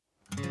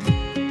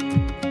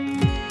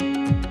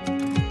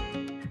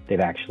They've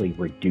actually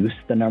reduced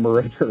the number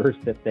of jurors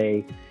that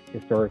they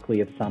historically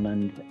have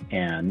summoned,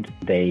 and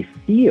they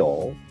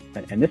feel,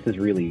 and this is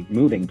really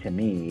moving to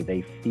me,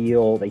 they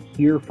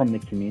hear from the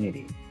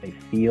community. They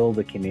feel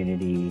the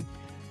community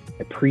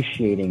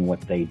appreciating what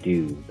they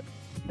do.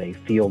 They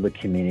feel the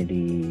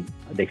community,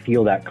 they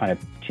feel that kind of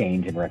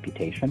change in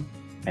reputation.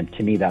 And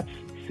to me, that's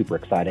super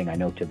exciting. I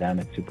know to them,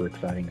 it's super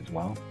exciting as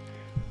well.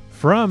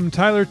 From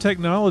Tyler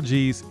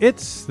Technologies,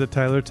 it's the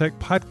Tyler Tech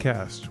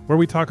Podcast, where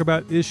we talk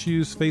about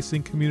issues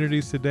facing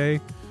communities today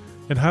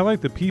and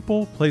highlight the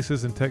people,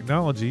 places, and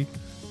technology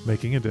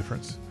making a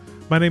difference.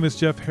 My name is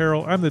Jeff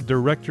Harrell. I'm the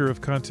Director of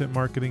Content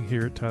Marketing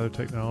here at Tyler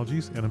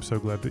Technologies, and I'm so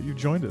glad that you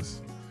joined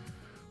us.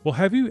 Well,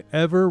 have you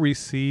ever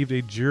received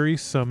a jury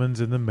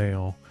summons in the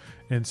mail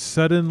and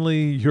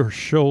suddenly your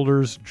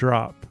shoulders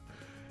drop?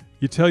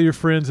 You tell your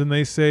friends and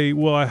they say,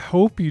 well, I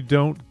hope you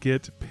don't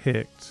get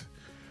picked.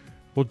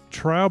 Well,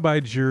 trial by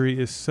jury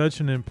is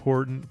such an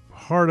important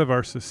part of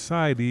our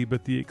society,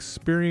 but the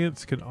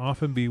experience can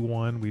often be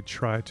one we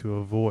try to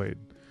avoid.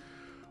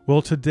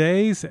 Well,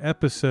 today's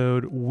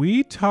episode,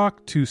 we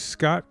talk to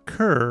Scott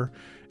Kerr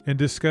and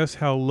discuss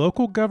how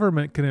local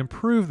government can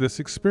improve this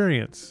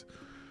experience.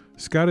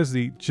 Scott is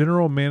the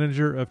General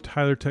Manager of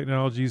Tyler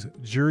Technologies'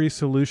 Jury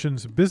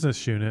Solutions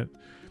business unit,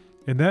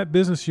 and that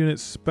business unit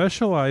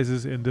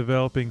specializes in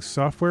developing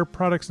software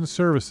products and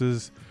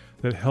services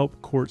that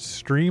help courts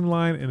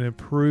streamline and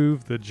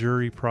improve the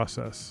jury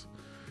process.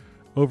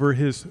 Over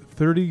his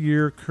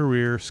 30-year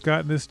career,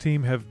 Scott and his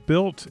team have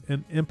built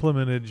and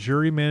implemented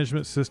jury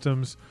management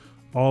systems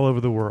all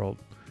over the world.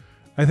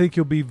 I think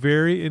you'll be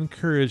very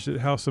encouraged at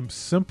how some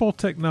simple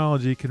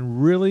technology can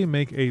really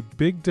make a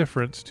big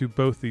difference to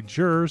both the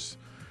jurors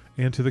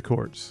and to the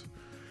courts.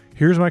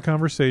 Here's my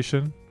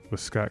conversation with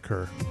Scott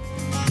Kerr.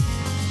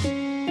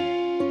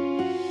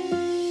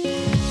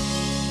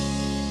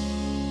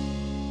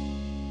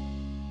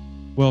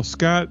 Well,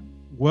 Scott,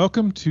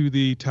 welcome to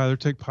the Tyler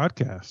Tech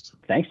Podcast.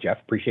 Thanks, Jeff.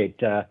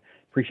 Appreciate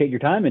your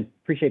time and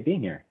appreciate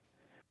being here.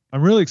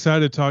 I'm really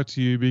excited to talk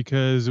to you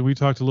because we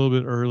talked a little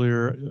bit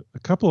earlier. A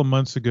couple of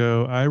months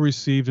ago, I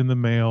received in the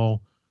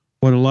mail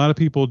what a lot of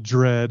people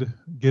dread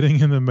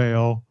getting in the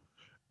mail,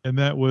 and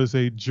that was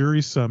a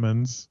jury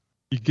summons.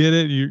 You get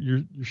it,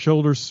 your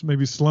shoulders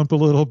maybe slump a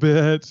little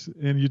bit,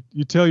 and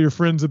you tell your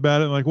friends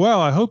about it, like, wow,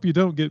 I hope you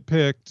don't get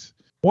picked.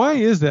 Why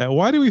is that?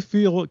 Why do we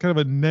feel kind of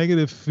a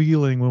negative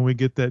feeling when we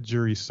get that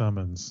jury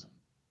summons?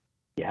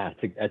 Yeah,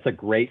 it's a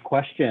great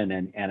question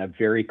and a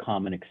very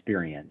common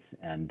experience.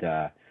 And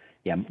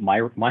my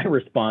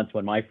response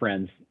when my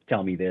friends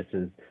tell me this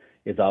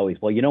is always,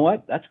 well, you know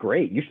what? That's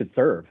great. You should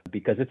serve,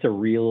 because it's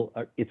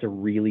a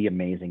really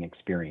amazing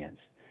experience.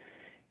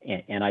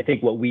 And I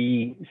think what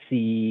we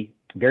see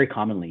very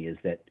commonly is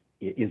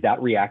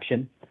that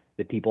reaction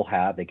that people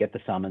have. They get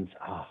the summons.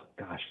 Oh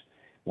gosh.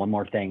 One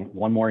more thing,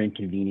 one more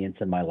inconvenience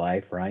in my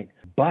life, right?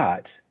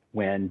 But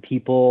when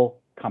people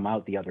come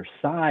out the other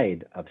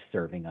side of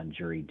serving on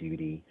jury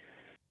duty,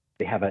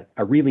 they have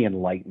a really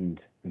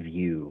enlightened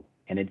view.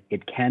 And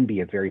it can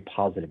be a very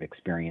positive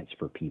experience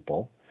for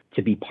people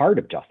to be part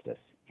of justice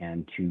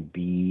and to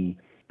be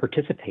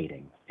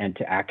participating and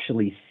to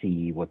actually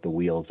see what the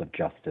wheels of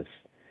justice,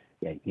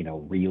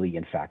 really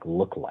in fact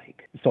look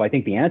like. So I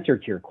think the answer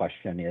to your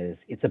question is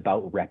it's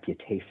about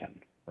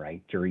reputation,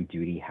 right? Jury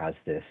duty has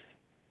this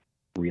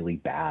really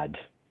bad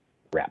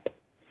rep,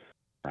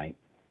 right?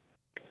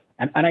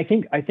 And I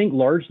think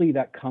largely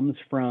that comes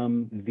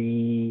from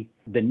the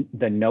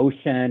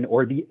notion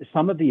or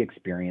some of the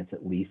experience,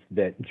 at least,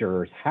 that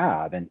jurors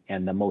have,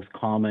 and the most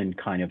common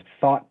kind of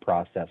thought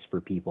process for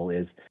people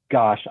is,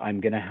 gosh,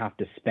 I'm going to have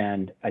to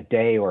spend a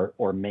day or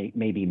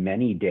maybe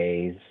many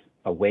days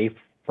away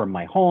from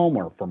my home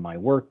or from my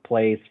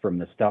workplace, from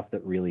the stuff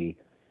that really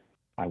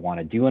I want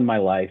to do in my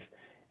life.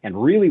 And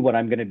really what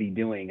I'm going to be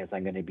doing is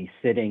I'm going to be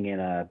sitting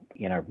in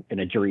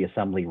a jury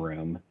assembly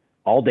room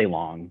all day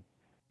long,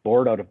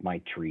 bored out of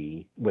my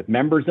tree, with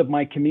members of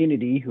my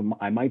community whom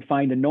I might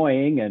find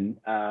annoying and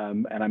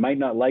I might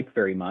not like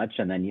very much,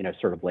 and then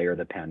sort of layer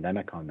the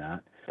pandemic on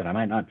that I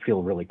might not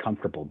feel really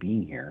comfortable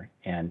being here.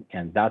 And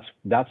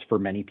that's for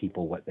many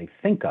people what they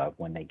think of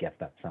when they get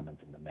that summons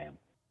in the mail.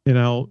 And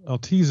I'll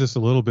tease this a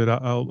little bit.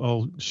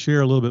 I'll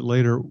share a little bit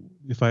later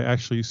if I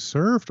actually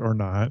served or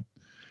not,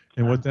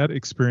 and what that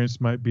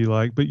experience might be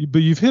like. But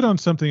you've hit on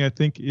something I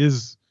think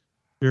is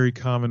very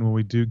common when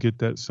we do get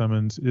that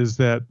summons, is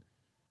that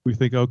we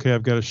think, okay,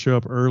 I've got to show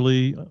up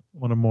early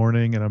on a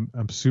morning and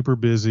I'm super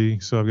busy,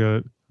 so I've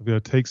got to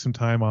take some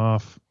time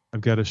off. I've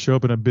got to show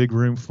up in a big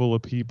room full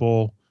of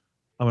people.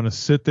 I'm going to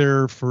sit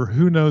there for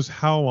who knows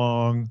how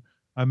long.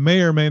 I may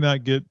or may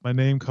not get my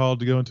name called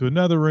to go into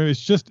another room. It's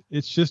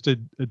just a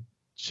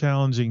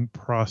challenging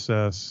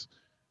process.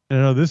 And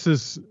I know this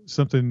is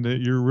something that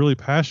you're really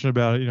passionate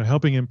about,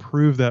 helping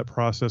improve that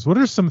process. What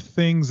are some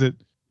things that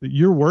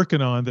you're working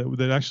on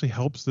that actually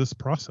helps this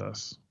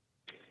process?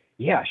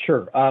 Yeah,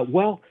 sure.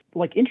 Well,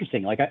 like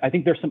interesting. Like I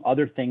think there's some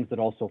other things that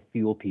also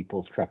fuel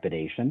people's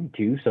trepidation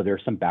too. So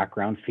there's some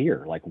background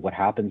fear, like what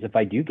happens if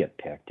I do get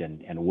picked,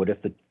 and what if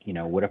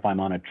what if I'm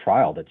on a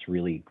trial that's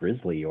really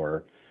grisly,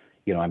 or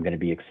I'm going to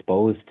be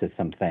exposed to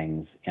some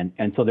things,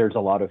 and so there's a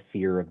lot of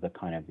fear of the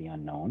kind of the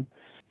unknown,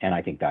 and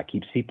I think that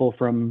keeps people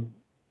from,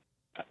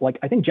 like,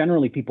 I think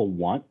generally people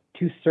want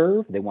to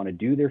serve, they want to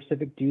do their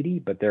civic duty,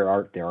 but there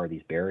are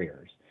these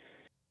barriers.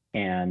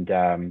 And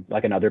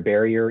like another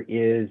barrier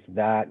is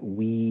that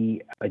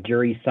a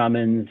jury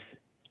summons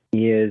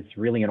is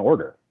really an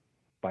order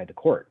by the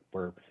court.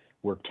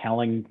 We're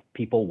telling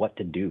people what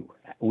to do.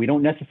 We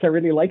don't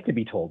necessarily like to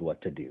be told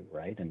what to do,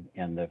 right?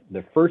 And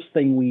the first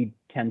thing we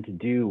tend to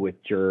do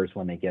with jurors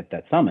when they get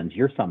that summons,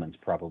 your summons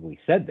probably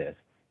said this,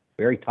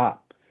 very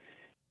top.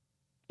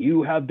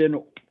 You have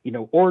been,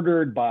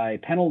 ordered by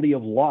penalty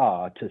of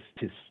law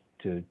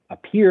to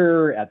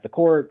appear at the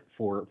court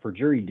for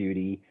jury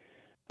duty.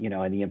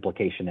 And the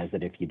implication is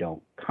that if you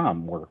don't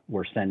come,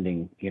 we're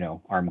sending,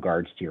 armed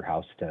guards to your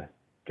house to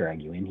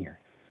drag you in here.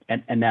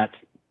 And that's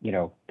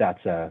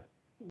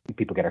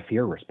people get a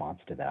fear response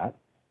to that.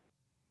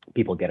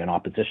 People get an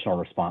oppositional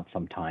response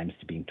sometimes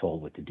to being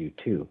told what to do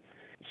too.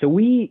 So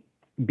we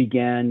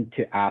began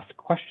to ask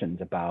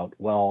questions about,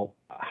 well,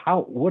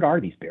 what are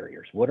these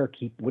barriers? What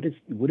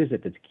is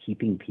it that's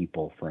keeping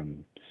people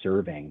from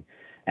serving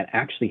and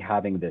actually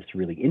having this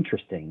really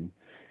interesting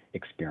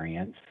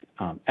experience,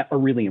 a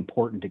really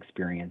important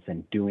experience,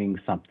 and doing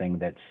something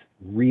that's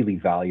really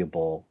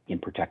valuable in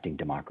protecting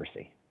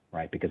democracy,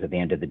 right? Because at the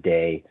end of the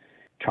day,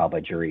 trial by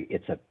jury,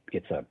 it's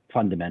a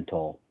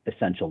fundamental,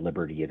 essential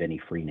liberty of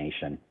any free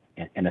nation,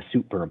 and a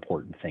super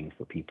important thing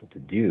for people to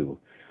do.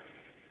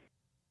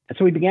 And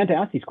so we began to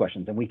ask these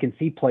questions, and we can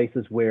see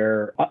places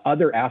where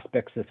other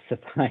aspects of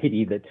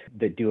society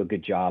that do a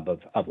good job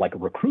of like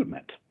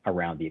recruitment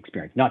around the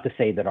experience. Not to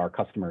say that our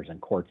customers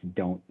and courts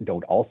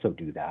don't also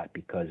do that,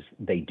 because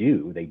they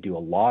do. They do a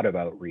lot of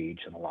outreach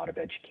and a lot of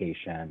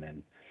education,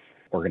 and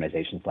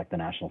organizations like the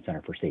National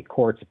Center for State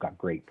Courts have got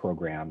great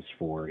programs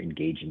for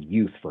engaging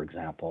youth, for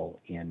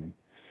example, in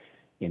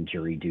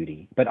jury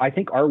duty. But I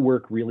think our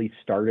work really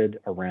started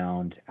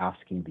around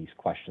asking these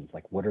questions,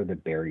 like what are the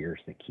barriers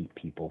that keep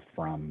people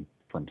from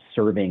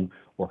serving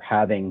or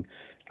having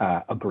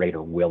a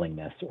greater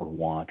willingness or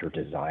want or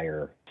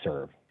desire to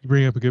serve. You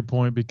bring up a good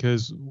point,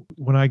 because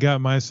when I got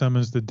my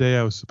summons, the day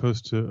I was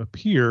supposed to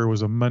appear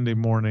was a Monday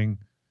morning,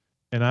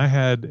 and I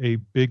had a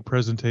big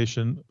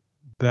presentation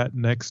that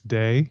next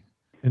day.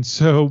 And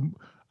so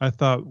I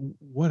thought,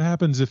 what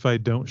happens if I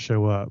don't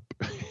show up?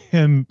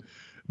 And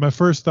my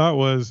first thought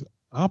was,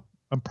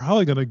 I'm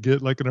probably going to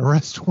get like an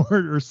arrest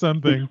warrant or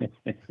something.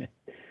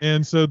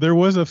 And so there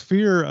was a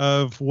fear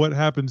of what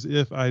happens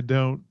if I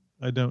don't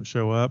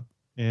show up.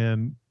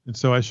 And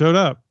so I showed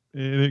up.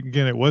 And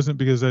again, it wasn't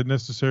because I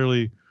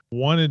necessarily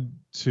wanted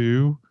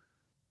to,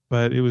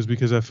 but it was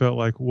because I felt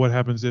like, what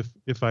happens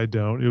if I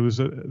don't? It was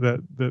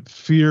that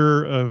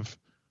fear of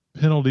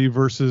penalty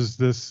versus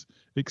this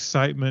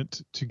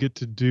excitement to get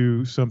to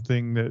do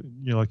something that,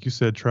 like you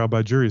said, trial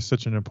by jury is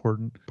such an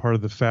important part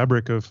of the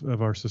fabric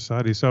of our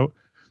society. So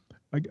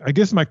I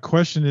guess my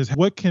question is,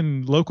 what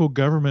can local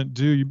government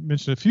do? You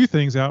mentioned a few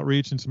things,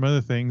 outreach and some other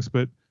things,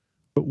 but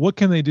what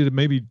can they do to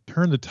maybe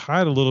turn the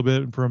tide a little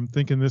bit from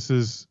thinking this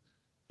is,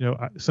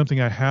 something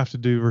I have to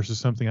do versus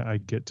something I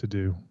get to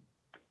do?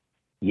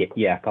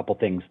 Yeah, a couple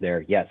things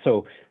there. Yeah,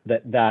 so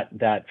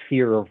that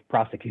fear of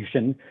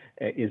prosecution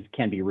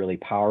can be really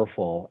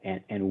powerful,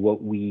 and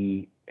what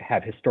we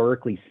have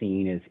historically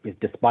seen is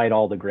despite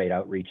all the great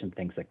outreach and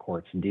things that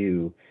courts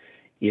do,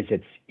 is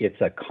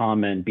it's a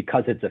common,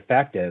 because it's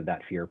effective,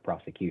 that fear of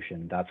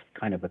prosecution. That's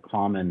kind of the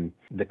common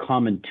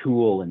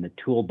tool in the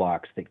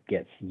toolbox that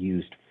gets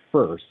used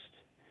first,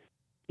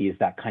 is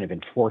that kind of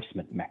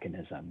enforcement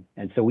mechanism.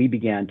 And so we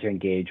began to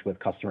engage with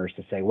customers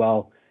to say,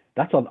 well,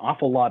 that's an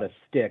awful lot of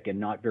stick and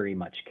not very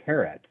much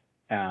carrot.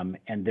 And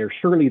there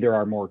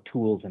are more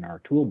tools in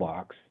our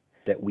toolbox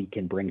that we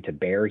can bring to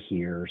bear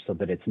here, so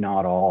that it's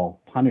not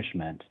all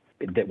punishment,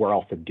 that we're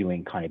also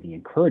doing kind of the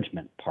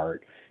encouragement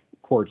part.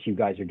 Courts, you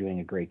guys are doing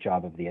a great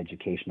job of the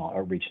educational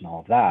outreach and all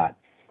of that.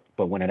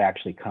 But when it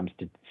actually comes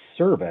to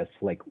service,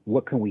 like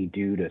what can we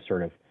do to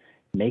sort of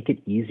make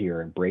it easier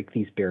and break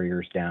these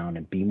barriers down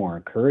and be more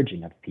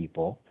encouraging of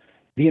people?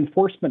 The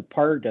enforcement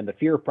part and the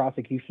fear of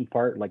prosecution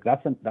part, like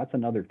that's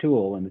another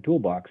tool in the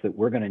toolbox that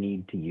we're going to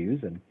need to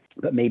use, and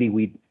but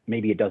maybe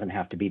it doesn't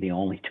have to be the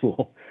only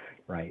tool,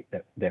 right,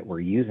 that we're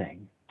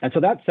using. And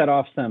so that set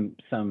off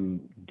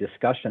some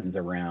discussions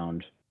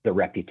around the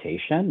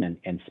reputation,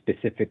 and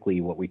specifically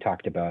what we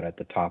talked about at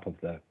the top of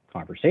the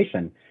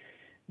conversation,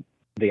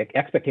 the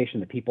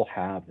expectation that people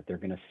have that they're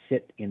going to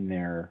sit in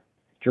their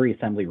jury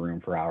assembly room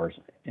for hours,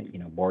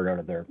 bored out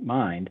of their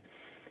mind.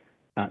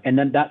 And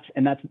then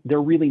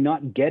they're really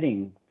not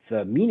getting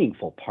the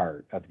meaningful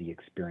part of the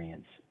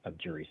experience of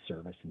jury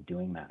service and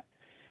doing that.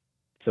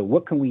 So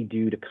what can we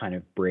do to kind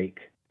of break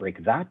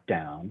that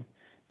down,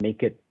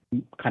 make it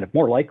kind of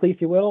more likely,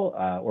 if you will,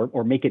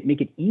 or make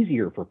it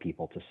easier for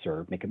people to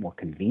serve, make it more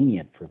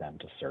convenient for them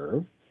to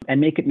serve, and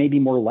make it maybe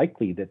more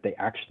likely that they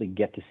actually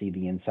get to see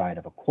the inside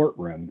of a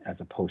courtroom as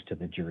opposed to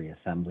the jury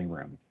assembly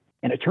room.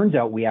 And it turns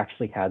out we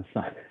actually had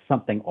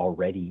something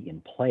already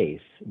in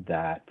place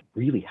that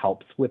really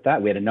helps with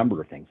that. We had a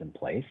number of things in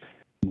place.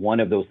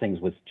 One of those things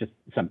was just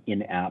some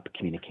in-app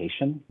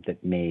communication that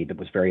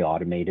was very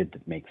automated,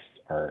 that makes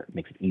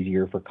it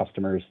easier for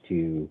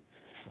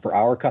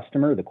our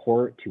customer, the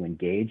court, to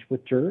engage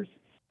with jurors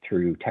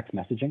through text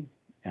messaging,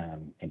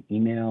 and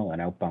email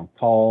and outbound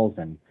calls.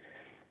 And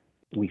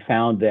we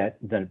found that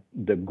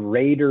the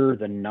greater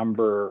the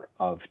number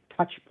of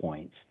touch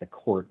points the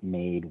court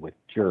made with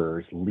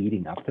jurors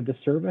leading up to the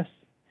service,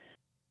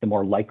 the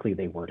more likely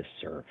they were to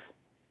serve.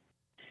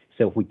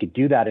 So if we could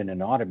do that in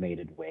an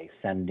automated way,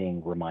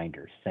 sending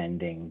reminders,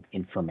 sending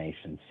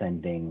information,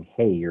 sending,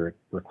 hey, your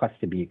request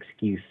to be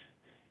excused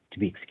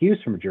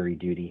from jury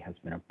duty has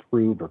been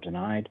approved or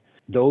denied,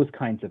 those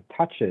kinds of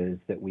touches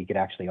that we could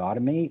actually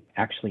automate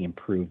actually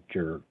improved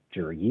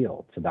juror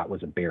yield. So that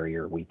was a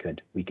barrier we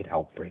could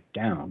help break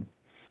down.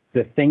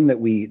 The thing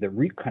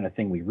kind of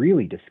thing we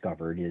really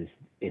discovered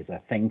is a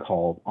thing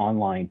called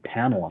online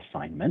panel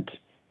assignment,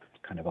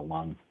 kind of a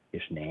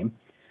long-ish name,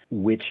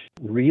 which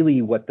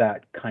really what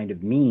that kind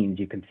of means,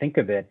 you can think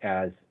of it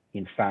as,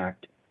 in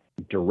fact,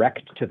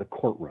 direct to the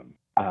courtroom,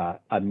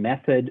 a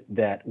method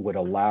that would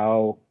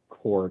allow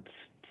courts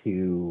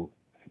to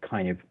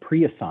kind of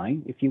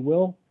pre-assign, if you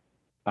will,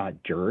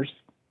 jurors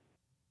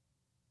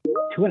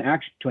to an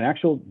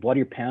actual voir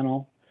dire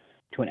panel,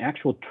 to an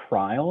actual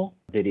trial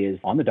that is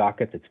on the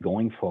docket that's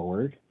going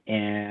forward.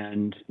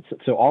 And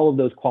so all of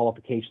those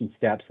qualification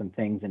steps and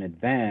things in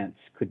advance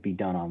could be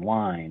done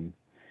online,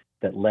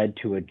 that led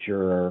to a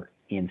juror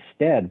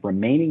instead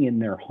remaining in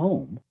their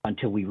home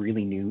until we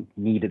really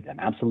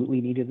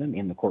absolutely needed them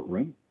in the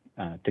courtroom,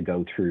 to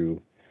go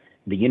through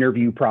the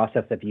interview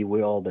process, if you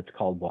will, that's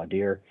called voir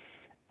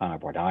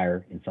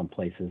dire in some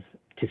places,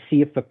 to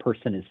see if the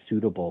person is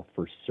suitable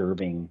for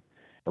serving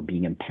or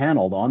being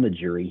impaneled on the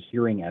jury,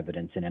 hearing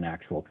evidence in an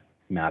actual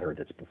matter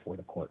that's before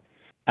the court.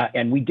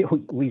 And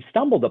we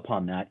stumbled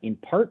upon that in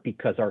part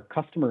because our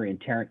customer in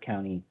Tarrant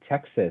County,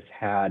 Texas,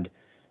 had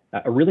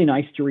a really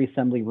nice jury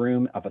assembly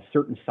room of a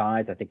certain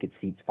size. I think it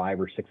seats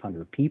 500 or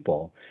 600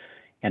 people.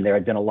 And there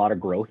had been a lot of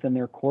growth in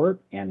their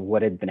court. And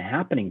what had been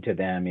happening to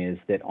them is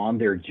that on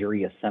their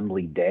jury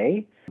assembly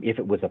day, if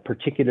it was a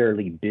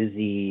particularly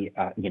busy,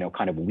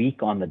 kind of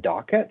week on the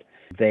docket,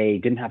 they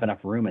didn't have enough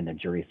room in the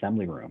jury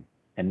assembly room.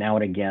 And now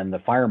and again, the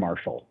fire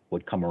marshal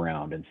would come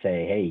around and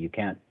say, hey, you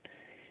can't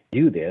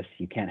do this.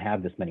 You can't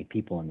have this many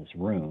people in this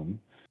room.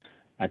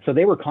 And so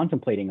they were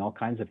contemplating all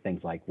kinds of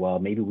things like, well,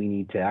 maybe we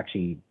need to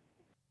actually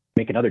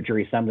make another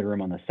jury assembly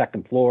room on the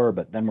second floor,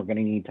 but then we're going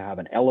to need to have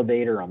an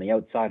elevator on the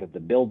outside of the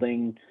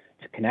building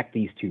to connect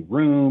these two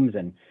rooms,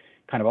 and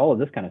kind of all of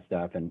this kind of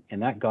stuff. And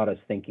that got us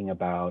thinking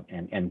about,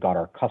 and got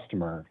our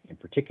customer in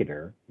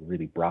particular, who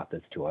really brought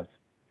this to us,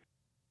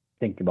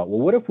 thinking about, well,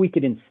 what if we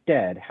could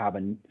instead have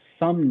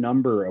some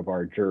number of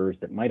our jurors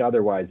that might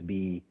otherwise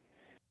be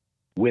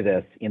with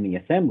us in the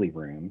assembly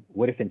room?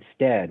 What if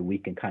instead we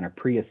can kind of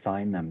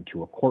pre-assign them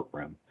to a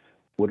courtroom?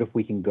 What if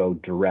we can go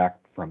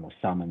direct from a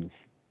summons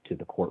to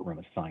the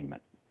courtroom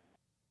assignment?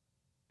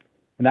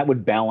 And that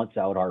would balance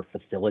out our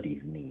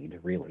facilities need,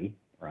 really,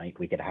 right?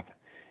 We could have,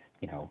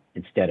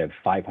 instead of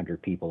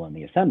 500 people in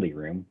the assembly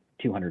room,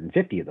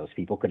 250 of those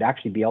people could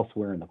actually be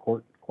elsewhere in the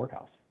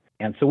courthouse.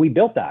 And so we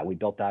built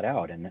that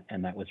out,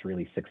 and that was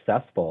really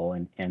successful.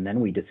 And then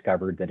we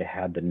discovered that it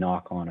had the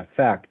knock-on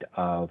effect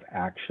of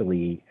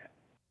actually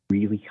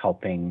really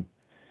helping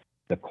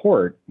the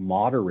court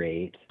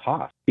moderate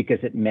costs, because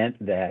it meant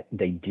that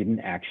they didn't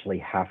actually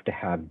have to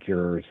have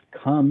jurors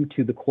come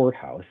to the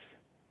courthouse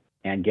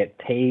and get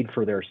paid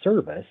for their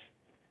service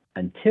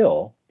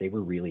until they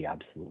were really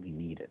absolutely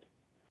needed.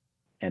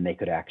 And they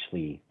could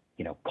actually,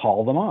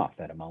 call them off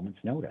at a moment's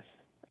notice,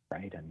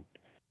 right? And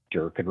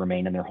juror could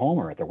remain in their home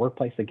or at their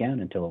workplace again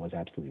until it was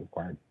absolutely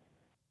required.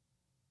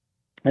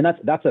 And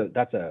that's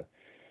a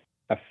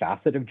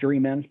facet of jury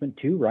management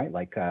too, right?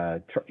 Like,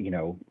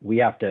 we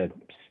have to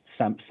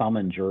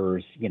summon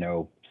jurors,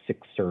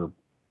 4,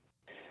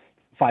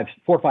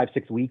 5,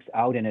 6 weeks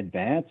out in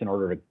advance in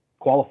order to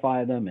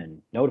qualify them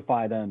and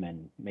notify them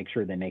and make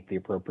sure they make the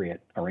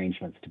appropriate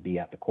arrangements to be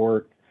at the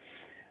court.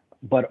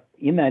 But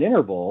in that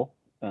interval,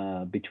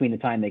 between the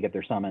time they get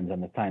their summons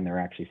and the time they're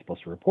actually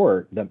supposed to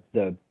report,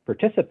 the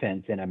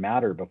participants in a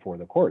matter before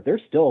the court, they're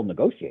still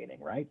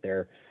negotiating, right?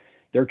 They're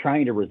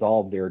trying to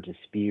resolve their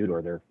dispute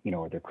or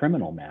their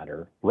criminal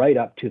matter right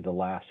up to the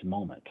last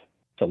moment.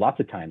 So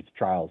lots of times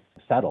trials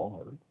settle,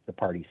 or the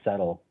parties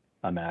settle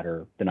a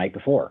matter the night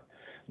before.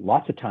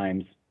 Lots of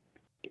times,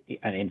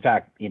 and in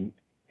fact, in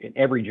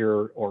every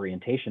juror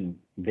orientation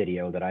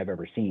video that I've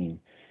ever seen,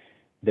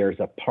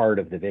 there's a part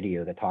of the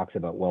video that talks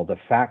about, well, the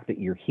fact that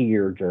you're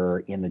here,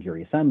 juror, in the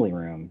jury assembly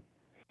room,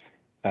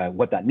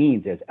 what that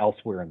means is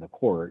elsewhere in the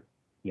court,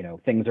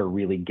 things are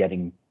really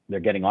getting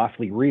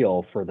awfully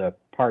real for the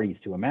parties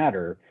to a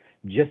matter.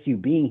 Just you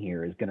being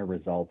here is going to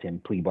result in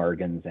plea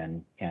bargains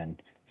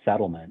and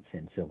settlements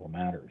in civil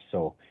matters.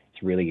 So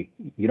it's really,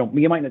 you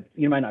might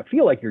not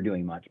feel like you're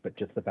doing much, but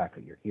just the fact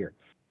that you're here.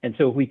 And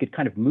so if we could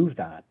kind of move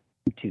that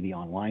to the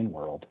online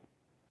world,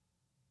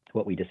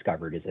 what we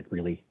discovered is it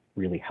really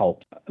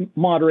helped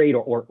moderate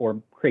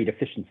or create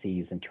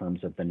efficiencies in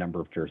terms of the number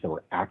of jurors that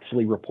were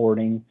actually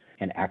reporting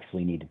and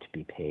actually needed to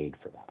be paid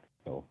for that.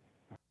 So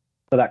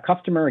that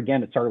customer,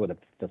 again, it started with a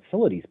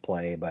facilities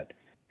play, but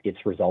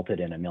it's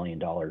resulted in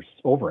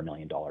over $1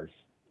 million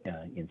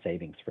in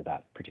savings for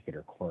that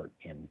particular court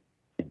in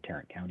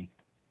Tarrant County.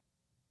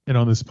 And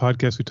on this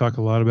podcast, we talk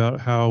a lot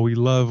about how we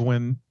love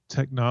when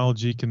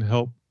technology can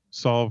help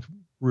solve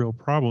real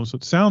problems. So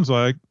it sounds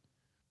like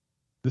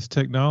this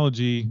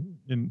technology,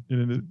 in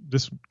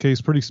this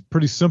case,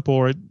 pretty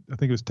simple, right? I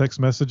think it was text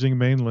messaging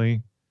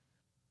mainly,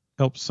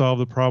 helped solve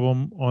the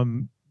problem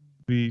on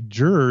the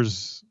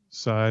jurors'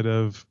 side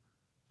of,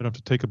 I don't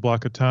have to take a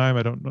block of time.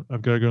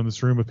 I've got to go in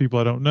this room with people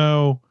I don't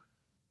know.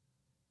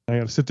 I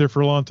got to sit there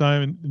for a long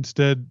time. And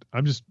instead,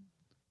 I'm just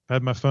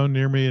had my phone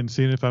near me and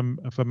seeing if I'm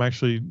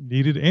actually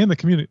needed. And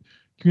the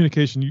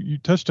communication, you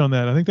touched on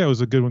that. I think that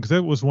was a good one, because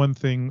that was one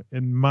thing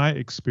in my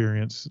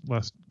experience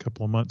last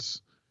couple of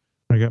months.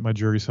 I got my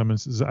jury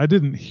summonses. I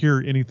didn't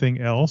hear anything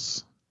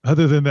else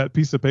other than that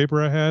piece of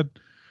paper I had.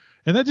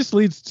 And that just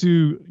leads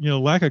to,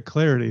 lack of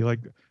clarity. Like,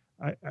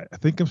 I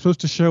think I'm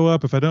supposed to show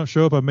up. If I don't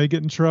show up, I may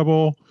get in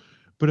trouble.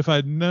 But if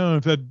I'd known,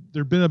 if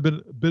there'd been a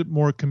bit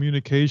more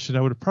communication,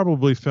 I would have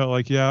probably felt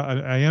like, yeah,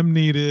 I am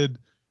needed.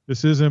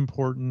 This is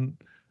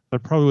important. I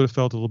probably would have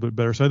felt a little bit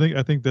better. So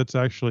I think that's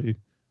actually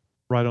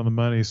right on the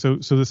money. So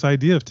this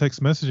idea of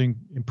text messaging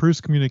improves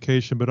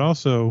communication, but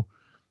also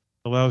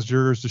allows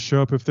jurors to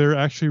show up if they're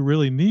actually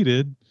really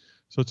needed.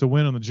 So it's a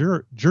win on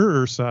the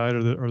juror side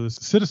or the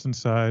citizen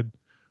side.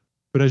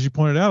 But as you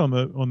pointed out,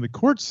 on the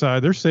court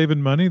side, they're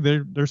saving money,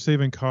 they're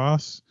saving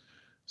costs.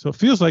 So it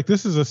feels like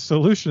this is a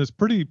solution. It's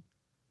pretty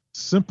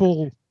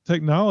simple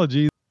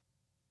technology.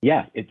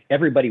 Yeah,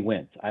 everybody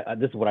wins.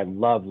 This is what I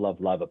love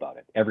about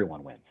it.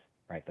 Everyone wins,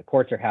 right? The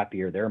courts are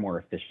happier, they're more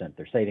efficient,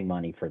 they're saving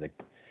money for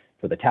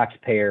the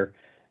taxpayer,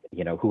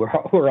 who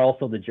are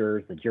also the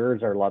jurors. The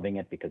jurors are loving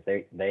it because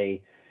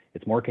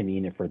it's more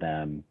convenient for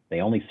them.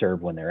 They only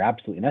serve when they're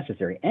absolutely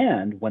necessary.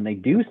 And when they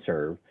do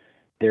serve,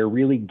 they're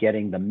really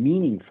getting the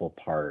meaningful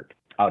part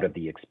out of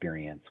the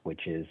experience,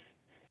 which is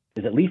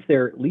at least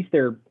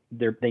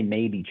they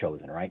may be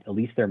chosen, right? At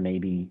least there may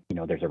be,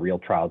 there's a real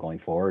trial going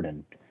forward,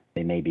 and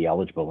they may be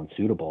eligible and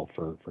suitable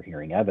for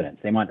hearing evidence.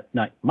 They might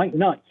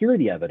not hear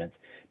the evidence,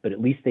 but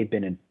at least they've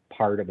been in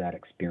part of that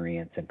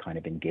experience and kind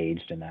of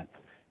engaged in that,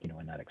 in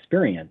that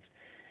experience,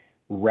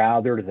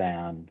 rather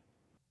than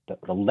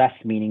the less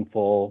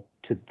meaningful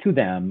to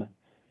them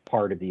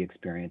part of the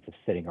experience of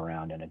sitting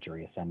around in a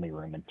jury assembly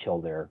room until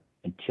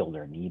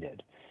they're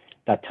needed.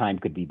 That time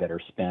could be better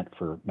spent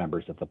for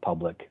members of the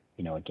public,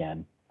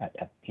 again,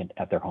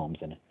 at their homes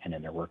and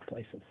in their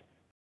workplaces.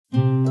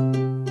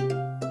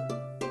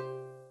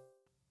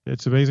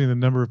 It's amazing the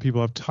number of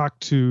people I've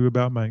talked to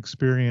about my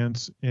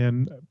experience,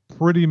 and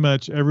pretty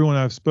much everyone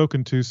I've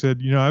spoken to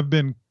said, I've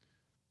been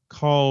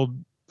called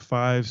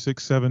 5,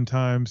 6, 7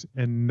 times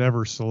and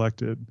never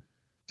selected.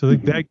 So I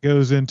think that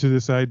goes into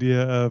this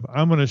idea of,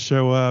 I'm going to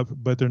show up,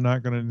 but they're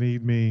not going to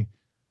need me.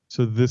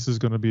 So this is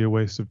going to be a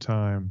waste of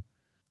time.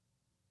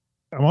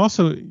 I'm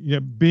also,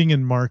 being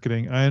in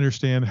marketing, I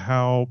understand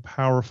how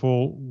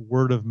powerful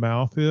word of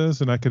mouth is.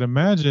 And I can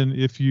imagine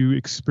if you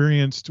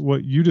experienced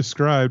what you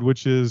described,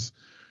 which is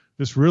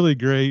this really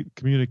great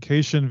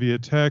communication via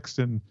text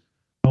and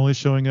only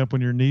showing up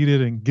when you're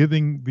needed and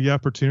giving the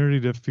opportunity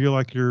to feel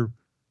like you're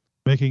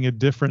making a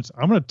difference.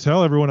 I'm going to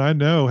tell everyone I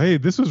know, hey,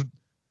 if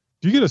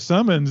you get a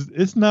summons,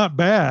 it's not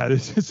bad.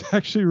 It's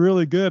actually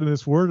really good. And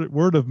this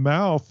word of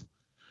mouth,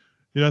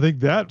 I think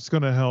that's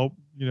going to help,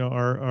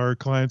 our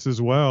clients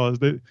as well.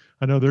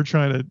 I know they're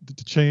trying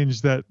to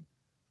change that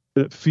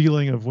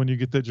feeling of when you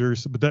get that jury,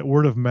 but that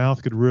word of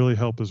mouth could really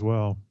help as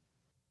well.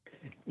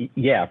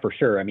 Yeah, for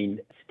sure. I mean,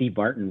 Steve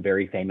Martin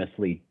very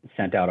famously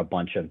sent out a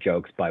bunch of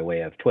jokes by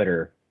way of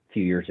Twitter a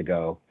few years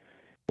ago,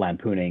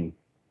 lampooning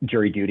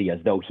jury duty as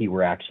though he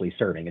were actually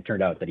serving. It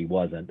turned out that he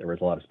wasn't. There was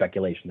a lot of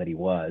speculation that he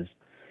was.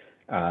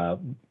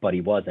 But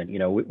he wasn't.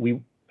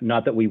 We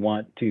not that we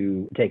want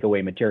to take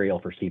away material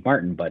for Steve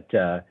Martin, but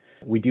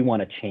we do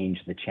want to change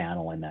the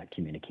channel in that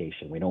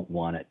communication. We don't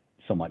want it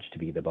so much to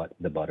be the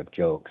butt of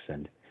jokes,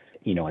 and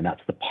and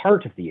that's the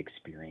part of the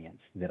experience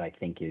that I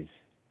think is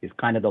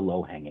kind of the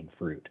low-hanging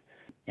fruit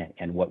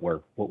and what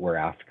we're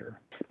after.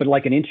 But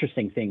like an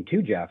interesting thing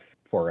too, Jeff,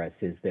 for us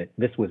is that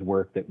this was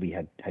work that we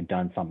had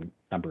done some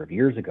number of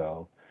years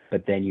ago,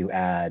 but then you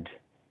add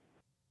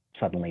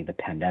suddenly the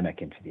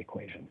pandemic into the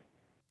equation.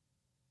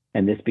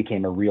 And this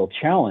became a real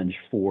challenge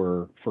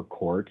for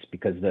courts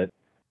because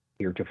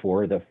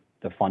heretofore the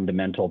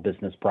fundamental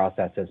business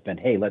process has been,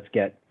 hey, let's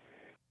get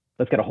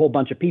a whole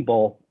bunch of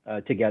people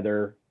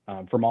together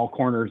from all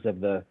corners of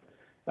the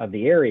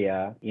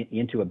area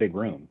into a big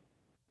room,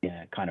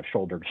 kind of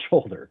shoulder to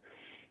shoulder.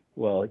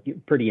 Well,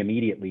 pretty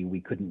immediately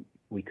we couldn't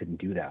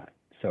do that.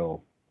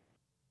 So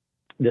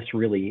this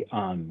really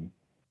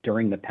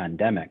during the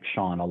pandemic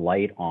shone a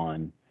light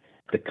on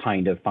the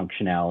kind of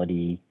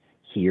functionality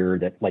here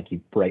that, like you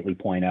rightly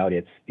point out,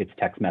 it's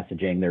text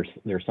messaging.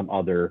 There's some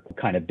other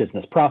kind of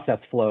business process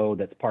flow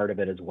that's part of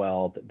it as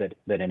well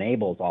that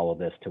enables all of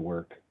this to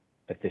work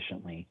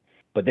efficiently.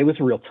 But there was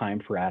a real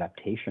time for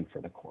adaptation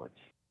for the courts.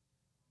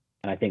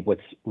 And I think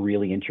what's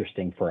really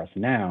interesting for us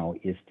now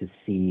is to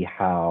see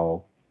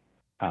how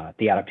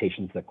the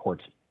adaptations that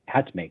courts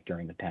had to make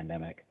during the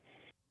pandemic,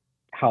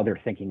 how they're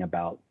thinking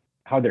about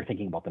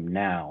them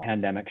now.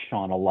 Pandemic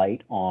shone a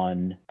light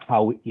on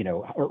how,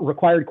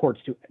 required courts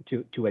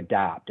to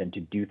adapt and to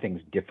do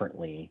things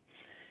differently.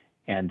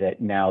 And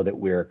that now that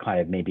we're kind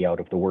of maybe out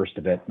of the worst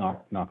of it,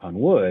 knock on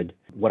wood,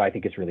 what I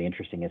think is really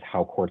interesting is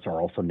how courts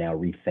are also now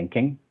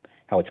rethinking,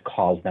 how it's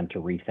caused them to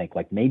rethink,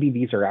 like maybe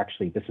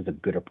this is a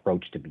good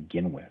approach to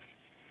begin with.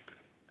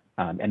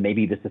 And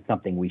maybe this is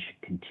something we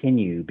should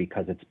continue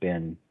because it's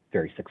been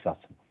very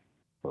successful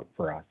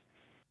for us.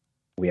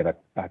 We have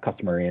a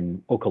customer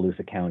in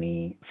Okaloosa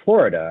County,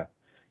 Florida,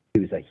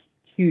 who's a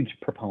huge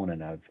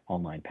proponent of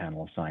online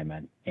panel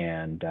assignment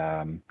and,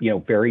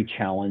 very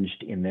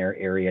challenged in their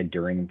area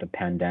during the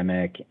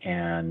pandemic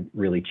and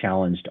really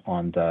challenged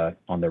on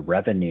the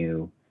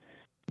revenue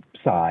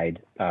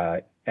side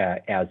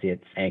as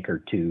it's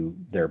anchored to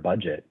their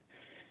budget.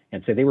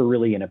 And so they were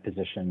really in a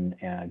position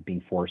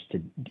being forced to,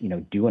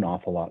 do an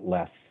awful lot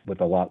less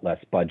with a lot less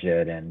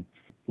budget and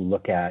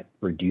look at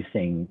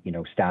reducing,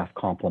 staff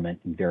complement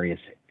in various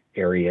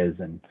areas.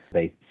 And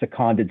they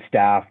seconded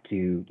staff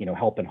to,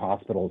 help in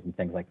hospitals and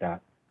things like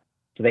that.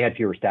 So they had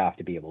fewer staff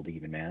to be able to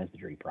even manage the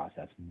jury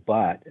process,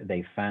 but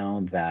they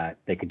found that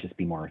they could just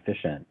be more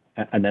efficient.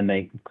 And then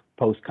they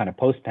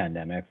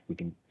post-pandemic, we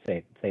can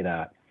say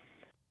that,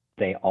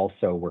 they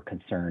also were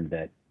concerned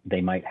that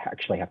they might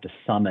actually have to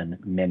summon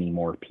many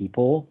more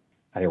people.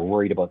 They were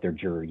worried about their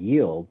juror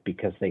yield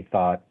because they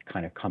thought,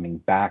 kind of coming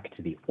back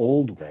to the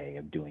old way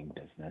of doing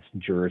business,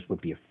 jurors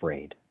would be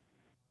afraid.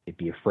 They'd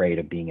be afraid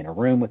of being in a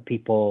room with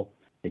people.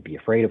 They'd be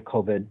afraid of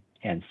COVID.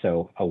 And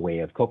so a way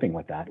of coping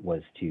with that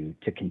was to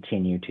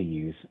continue to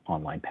use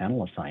online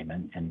panel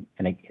assignment. And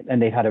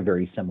they had a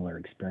very similar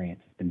experience.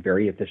 It's been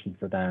very efficient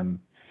for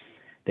them.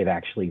 They've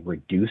actually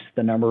reduced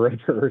the number of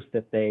jurors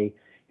that they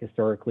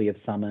historically have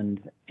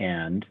summoned,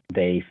 and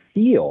they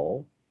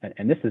feel,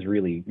 and this is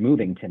really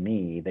moving to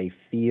me, they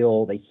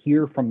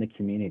hear from the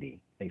community.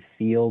 They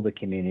feel the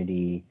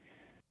community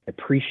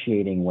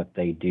appreciating what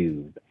they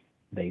do.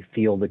 They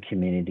feel the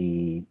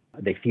community,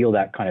 they feel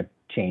that kind of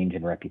change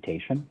in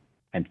reputation.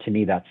 And to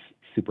me, that's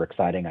super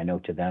exciting. I know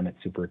to them,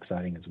 it's super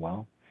exciting as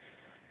well.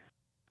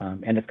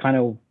 And it's kind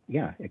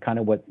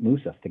of what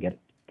moves us to get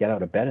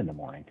out of bed in the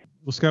morning.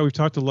 Well, Scott, we've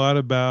talked a lot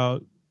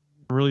about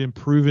really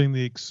improving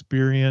the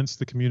experience,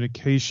 the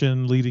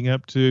communication leading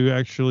up to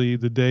actually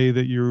the day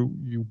that you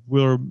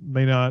will or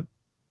may not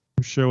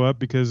show up,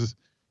 because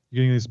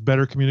you're getting this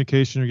better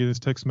communication, you're getting this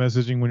text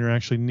messaging when you're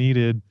actually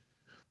needed.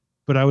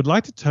 But I would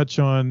like to touch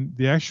on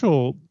the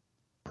actual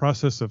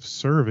process of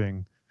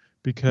serving,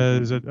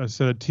 because I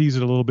said I'd tease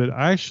it a little bit.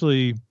 I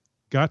actually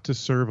got to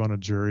serve on a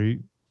jury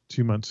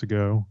 2 months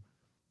ago.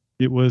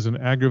 It was an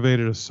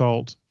aggravated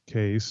assault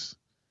case.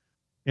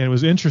 And it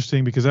was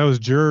interesting because I was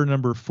juror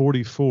number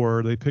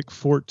 44. They picked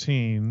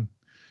 14.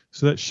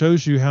 So that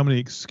shows you how many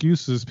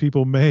excuses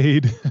people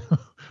made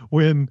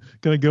when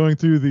kind of going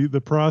through the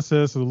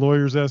process of the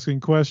lawyers asking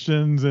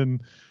questions.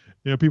 And,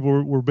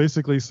 people were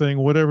basically saying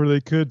whatever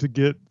they could to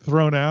get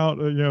thrown out,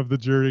 of the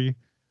jury.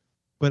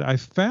 But I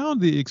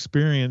found the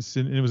experience,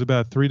 and it was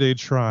about a 3-day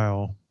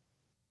trial,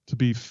 to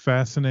be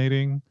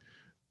fascinating,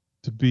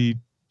 to be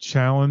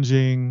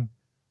challenging,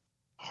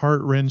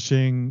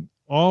 heart-wrenching,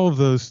 all of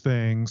those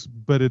things.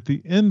 But at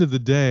the end of the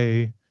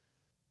day,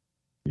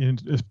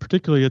 and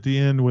particularly at the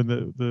end when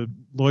the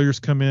lawyers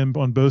come in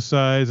on both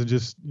sides and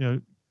just,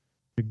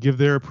 give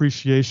their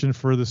appreciation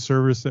for the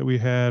service that we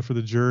had for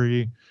the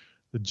jury,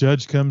 the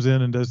judge comes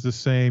in and does the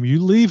same. You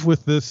leave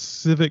with this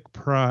civic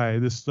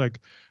pride, this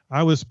like,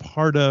 I was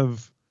part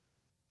of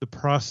the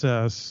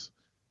process.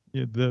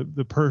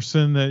 The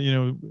person that,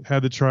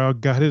 had the trial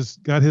got his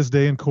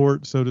day in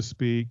court, so to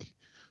speak.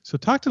 So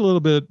talk to a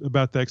little bit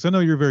about that, because I know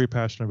you're very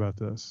passionate about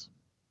this.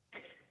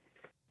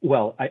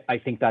 Well, I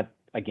think that,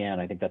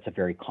 again, that's a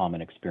very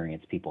common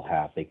experience people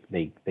have.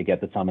 They get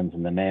the summons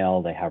in the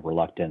mail, they have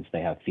reluctance,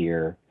 they have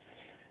fear,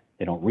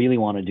 they don't really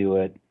want to do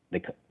it.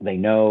 They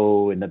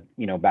know in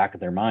the back of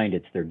their mind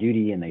it's their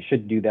duty and they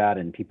should do that,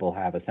 and people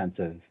have a sense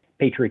of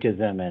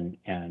patriotism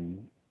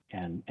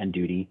and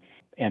duty.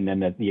 And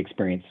then the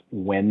experience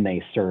when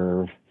they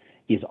serve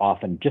is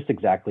often just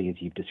exactly as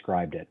you've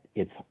described it.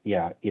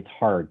 It's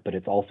hard, but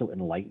it's also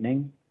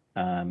enlightening.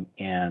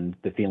 And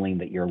the feeling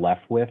that you're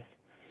left with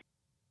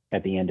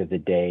at the end of the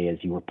day is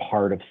you were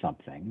part of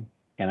something.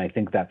 And I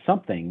think that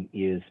something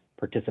is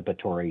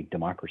participatory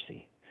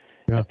democracy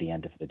at the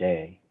end of the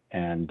day.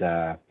 And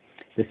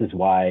this is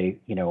why,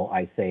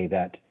 I say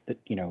that,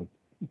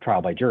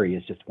 trial by jury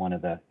is just one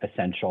of the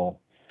essential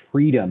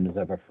freedoms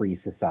of a free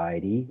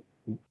society.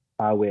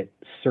 How it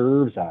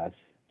serves us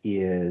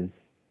is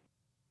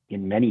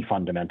in many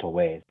fundamental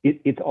ways.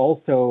 It's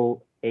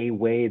also a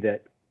way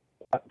that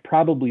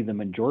probably the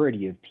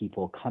majority of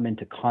people come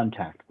into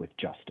contact with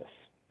justice,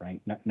 right?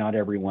 Not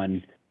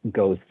everyone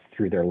goes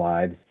through their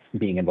lives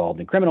being involved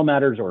in criminal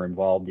matters or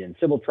involved in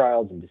civil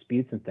trials and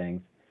disputes and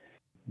things,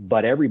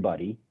 but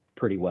everybody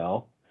pretty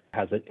well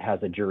has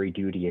a jury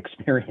duty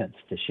experience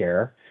to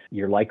share.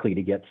 You're likely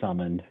to get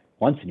summoned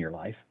once in your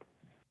life.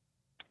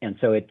 And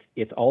so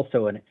it's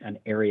also an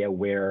area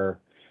where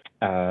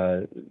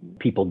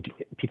people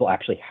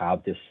actually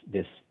have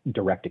this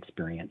direct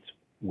experience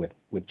with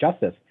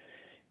justice.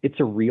 It's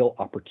a real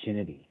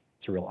opportunity.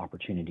 It's a real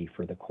opportunity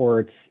for the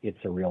courts. It's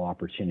a real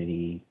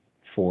opportunity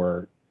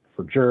for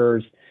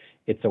jurors.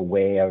 It's a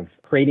way of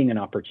creating an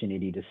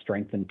opportunity to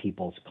strengthen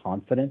people's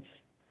confidence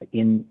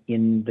in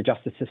the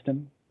justice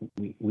system.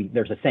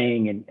 There's a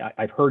saying, and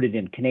I've heard it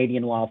in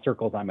Canadian law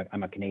circles.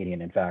 I'm a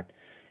Canadian, in fact,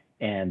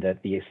 and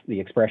that the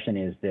expression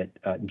is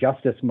that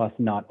justice must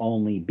not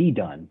only be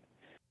done,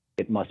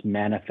 it must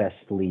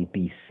manifestly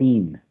be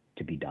seen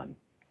to be done.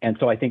 And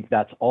so I think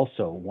that's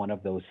also one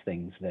of those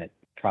things that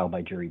trial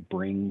by jury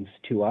brings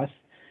to us,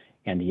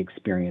 and the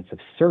experience of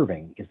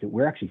serving is that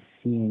we're actually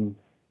seeing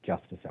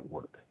justice at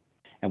work.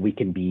 And we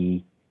can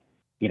be,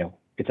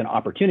 it's an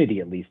opportunity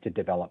at least to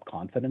develop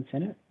confidence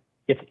in it.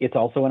 It's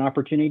also an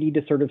opportunity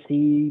to sort of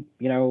see,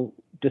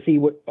 to see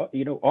what,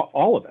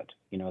 all of it,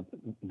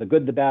 the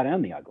good, the bad,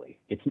 and the ugly.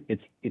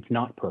 It's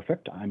not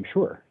perfect, I'm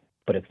sure,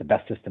 but it's the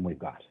best system we've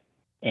got.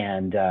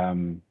 And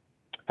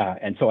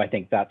so I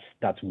think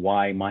that's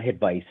why my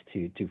advice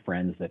to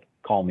friends that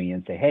call me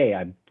and say, hey,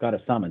 I've got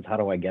a summons, how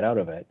do I get out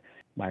of it?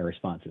 My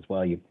response is,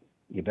 well, you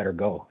better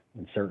go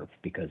and serve,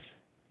 because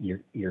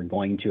you're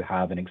going to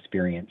have an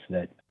experience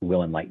that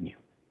will enlighten you.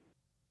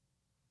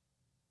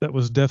 That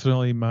was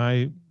definitely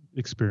my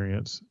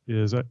experience.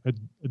 Is I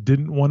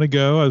didn't want to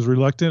go. I was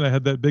reluctant. I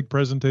had that big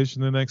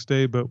presentation the next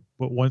day, but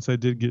once I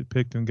did get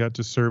picked and got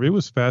to serve, it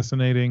was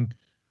fascinating.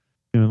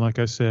 Like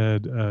I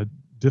said,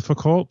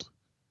 difficult,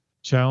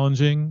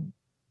 challenging,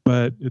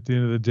 but at the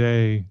end of the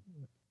day,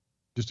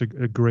 just a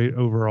great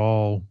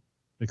overall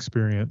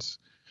experience.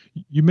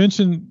 You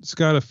mentioned,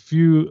 Scott, a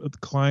few of the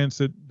clients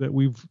that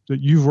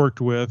you've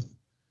worked with.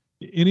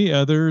 Any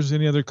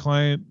other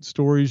client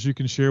stories you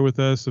can share with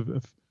us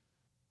of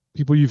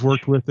people you've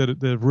worked with that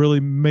have really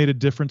made a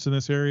difference in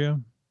this area?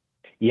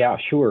 Yeah,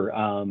 sure.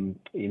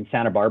 In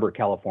Santa Barbara,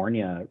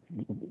 California,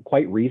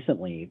 quite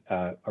recently,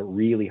 a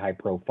really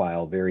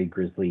high-profile, very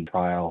grisly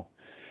trial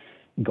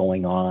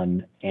going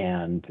on,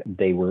 and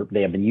they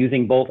have been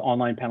using both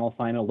online panel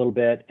assignment a little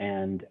bit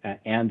and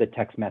the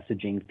text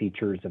messaging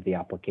features of the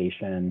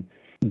application.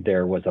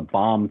 There was a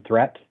bomb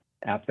threat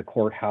at the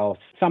courthouse,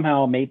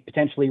 somehow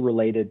potentially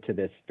related to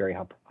this very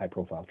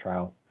high-profile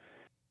trial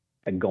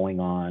going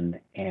on,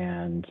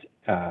 and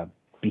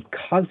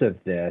because of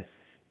this,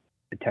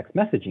 the text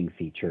messaging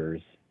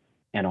features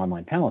and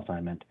online panel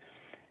assignment,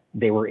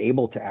 they were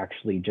able to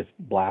actually just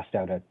blast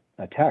out a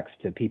text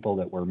to people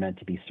that were meant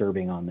to be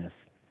serving on this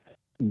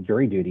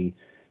jury duty,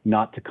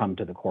 not to come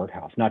to the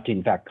courthouse, not to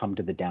in fact come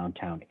to the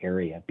downtown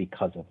area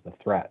because of the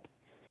threat.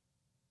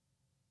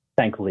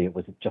 Thankfully, it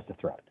was just a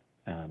threat,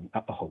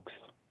 a hoax.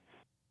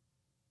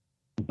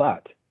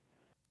 But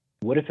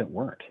what if it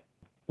weren't?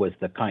 Was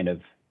the kind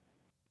of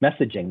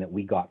messaging that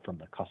we got from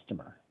the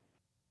customer.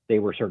 They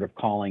were sort of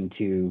calling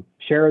to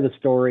share the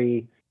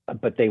story,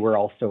 but they were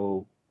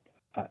also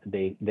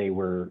there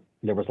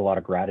was a lot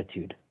of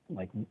gratitude.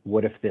 Like,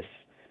 what if this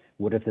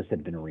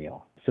had been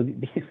real? So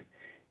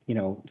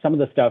some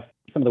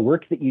of the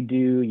work that you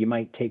do, you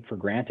might take for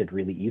granted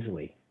really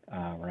easily,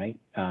 right?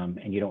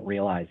 And you don't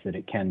realize that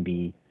it can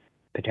be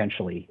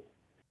potentially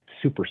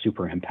super,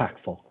 super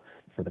impactful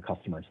for the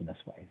customers in this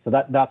way. So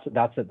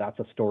that's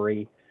a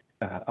story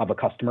of a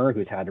customer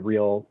who's had a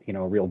real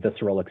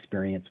visceral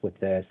experience with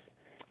this.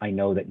 I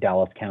know that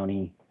Dallas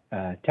County,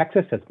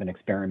 Texas, has been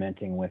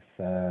experimenting with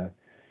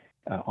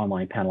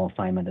online panel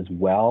assignment as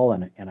well,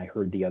 and I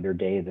heard the other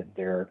day that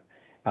they're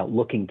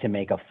looking to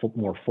make a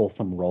more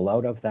fulsome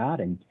rollout of that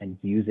and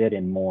use it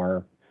in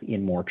more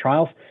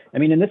trials. I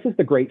mean, and this is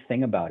the great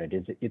thing about it,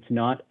 is it's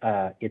not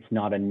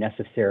a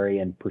necessary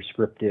and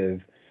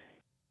prescriptive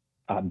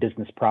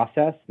business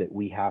process that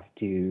we have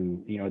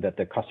to, that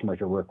the customers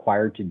are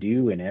required to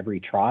do in every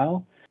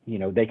trial.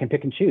 They can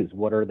pick and choose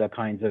what are the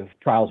kinds of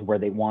trials where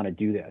they want to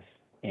do this.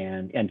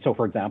 And so,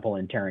 for example,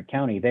 in Tarrant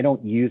County, they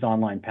don't use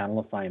online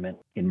panel assignment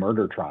in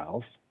murder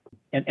trials.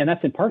 And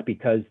that's in part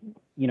because,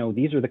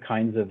 these are the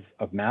kinds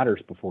of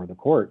matters before the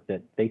court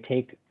that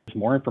there's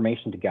more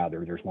information to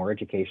gather, there's more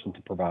education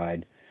to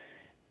provide,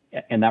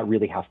 and that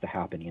really has to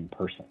happen in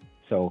person.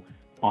 So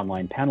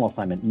online panel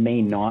assignment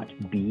may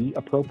not be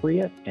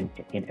appropriate in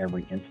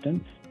every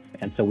instance.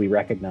 And so we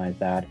recognize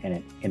that,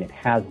 and it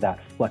has that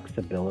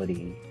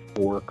flexibility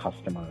for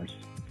customers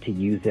to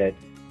use it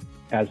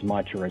as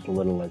much or as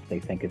little as they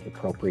think is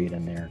appropriate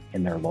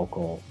in their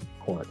local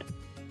court.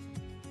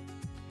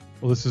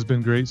 Well, this has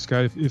been great,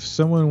 Scott. If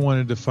someone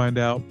wanted to find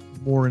out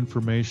more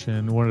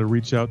information, wanted to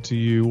reach out to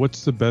you,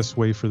 what's the best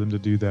way for them to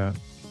do that?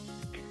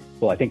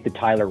 Well, I think the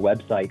Tyler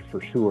website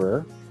for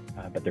sure.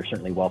 but they're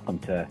certainly welcome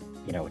to,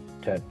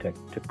 to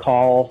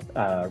call,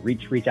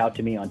 reach out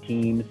to me on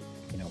Teams,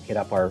 hit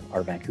up our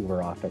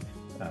Vancouver office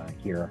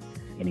here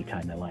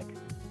anytime they like.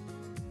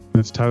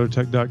 That's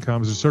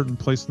tylertech.com. Is there a certain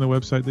place on the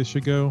website they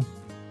should go?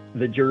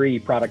 The jury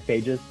product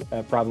pages,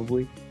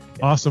 probably.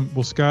 Awesome.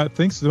 Well, Scott,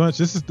 thanks so much.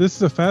 This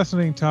is a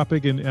fascinating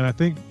topic, and I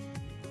think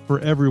for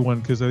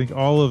everyone, because I think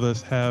all of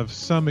us have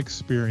some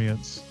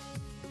experience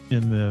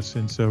in this,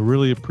 and so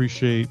really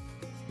appreciate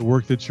the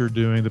work that you're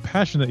doing, the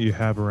passion that you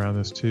have around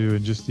this too,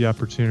 and just the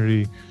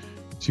opportunity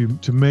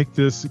to make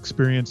this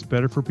experience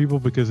better for people,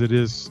 because it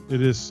is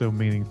so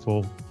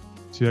meaningful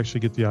to actually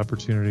get the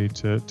opportunity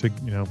to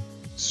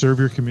serve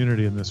your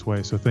community in this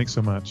way. So thanks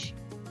so much.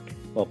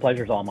 Well,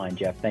 pleasure's all mine,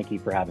 Jeff. Thank you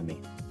for having me.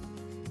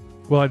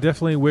 Well, I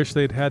definitely wish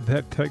they'd had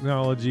that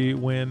technology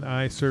when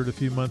I served a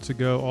few months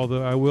ago,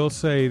 although I will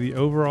say the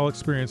overall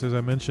experience, as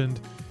I mentioned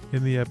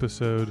in the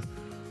episode,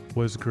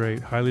 was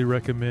great. Highly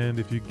recommend,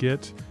 if you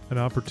get an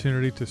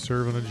opportunity to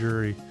serve on a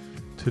jury,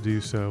 to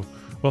do so.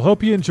 Well,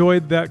 hope you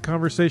enjoyed that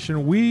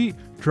conversation. We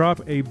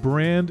drop a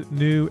brand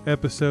new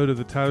episode of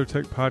the Tyler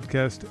Tech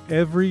Podcast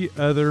every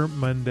other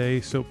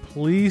Monday, so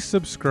please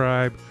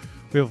subscribe.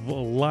 We have a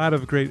lot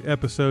of great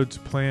episodes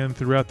planned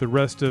throughout the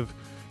rest of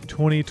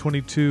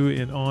 2022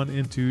 and on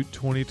into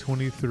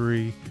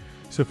 2023.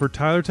 So for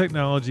Tyler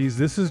Technologies,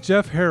 this is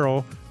Jeff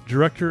Harrell,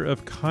 Director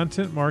of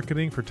Content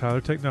Marketing for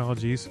Tyler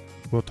Technologies.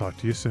 We'll talk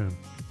to you soon.